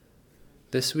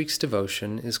This week's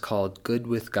devotion is called Good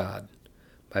with God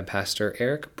by Pastor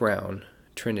Eric Brown,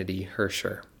 Trinity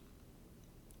Herscher.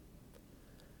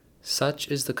 Such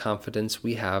is the confidence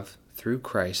we have through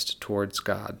Christ towards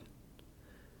God.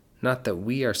 Not that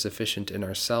we are sufficient in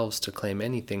ourselves to claim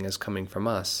anything as coming from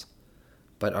us,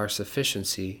 but our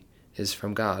sufficiency is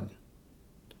from God.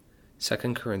 2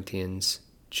 Corinthians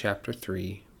chapter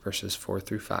 3, verses 4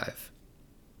 through 5.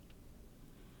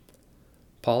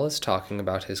 Paul is talking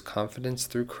about his confidence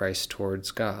through Christ towards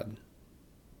God.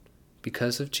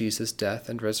 Because of Jesus' death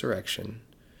and resurrection,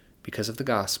 because of the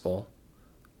gospel,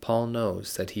 Paul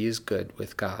knows that he is good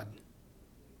with God.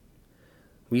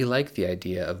 We like the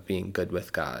idea of being good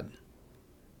with God.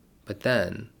 But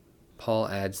then, Paul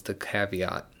adds the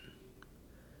caveat.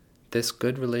 This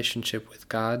good relationship with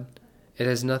God, it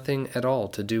has nothing at all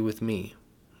to do with me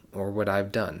or what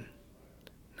I've done.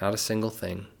 Not a single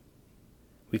thing.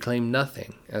 We claim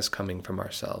nothing as coming from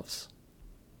ourselves.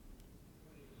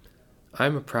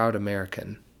 I'm a proud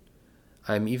American.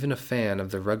 I'm even a fan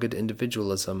of the rugged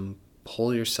individualism,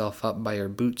 pull yourself up by your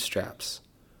bootstraps.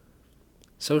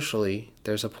 Socially,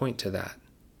 there's a point to that.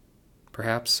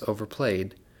 Perhaps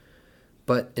overplayed,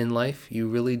 but in life you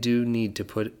really do need to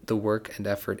put the work and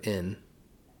effort in.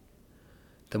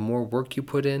 The more work you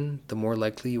put in, the more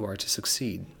likely you are to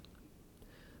succeed.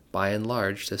 By and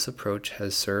large, this approach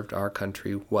has served our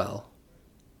country well.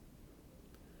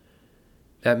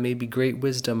 That may be great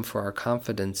wisdom for our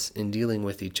confidence in dealing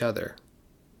with each other.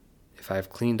 If I've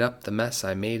cleaned up the mess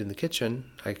I made in the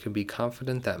kitchen, I can be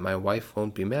confident that my wife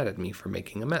won't be mad at me for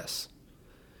making a mess.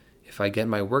 If I get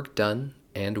my work done,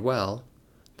 and well,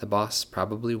 the boss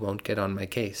probably won't get on my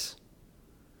case.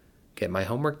 Get my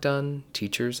homework done,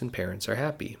 teachers and parents are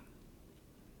happy.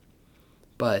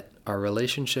 But our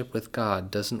relationship with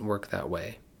God doesn't work that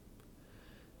way.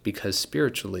 Because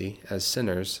spiritually, as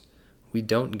sinners, we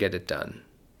don't get it done.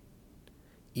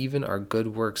 Even our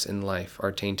good works in life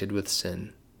are tainted with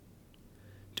sin.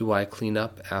 Do I clean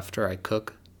up after I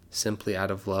cook simply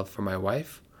out of love for my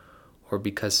wife, or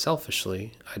because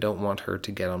selfishly I don't want her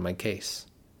to get on my case?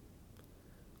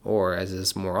 Or, as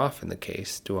is more often the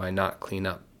case, do I not clean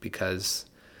up because,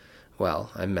 well,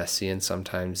 I'm messy and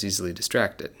sometimes easily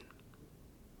distracted?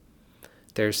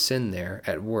 There's sin there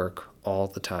at work all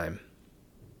the time.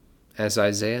 As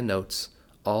Isaiah notes,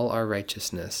 all our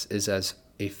righteousness is as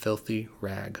a filthy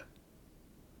rag.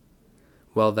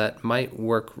 Well, that might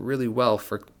work really well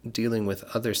for dealing with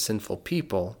other sinful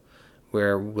people,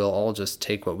 where we'll all just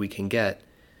take what we can get.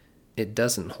 It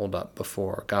doesn't hold up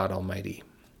before God Almighty.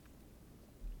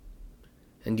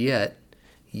 And yet,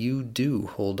 you do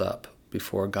hold up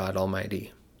before God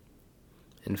Almighty.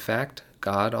 In fact,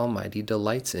 God Almighty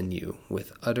delights in you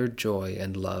with utter joy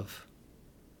and love.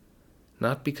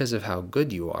 Not because of how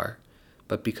good you are,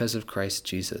 but because of Christ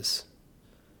Jesus.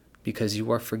 Because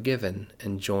you are forgiven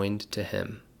and joined to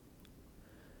Him.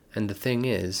 And the thing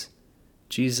is,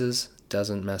 Jesus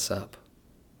doesn't mess up.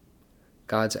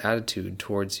 God's attitude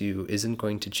towards you isn't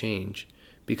going to change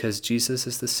because Jesus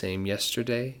is the same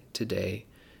yesterday, today,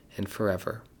 and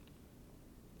forever.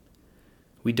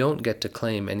 We don't get to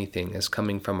claim anything as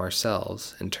coming from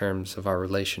ourselves in terms of our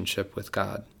relationship with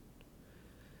God.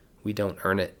 We don't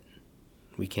earn it.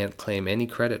 We can't claim any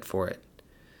credit for it.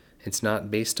 It's not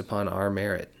based upon our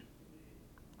merit.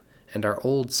 And our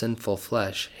old sinful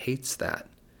flesh hates that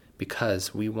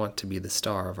because we want to be the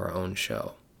star of our own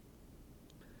show.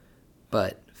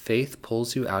 But faith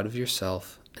pulls you out of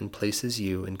yourself and places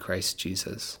you in Christ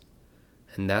Jesus,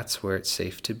 and that's where it's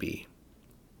safe to be.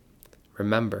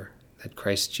 Remember that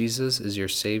Christ Jesus is your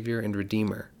Savior and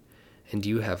Redeemer, and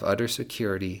you have utter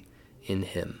security in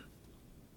Him.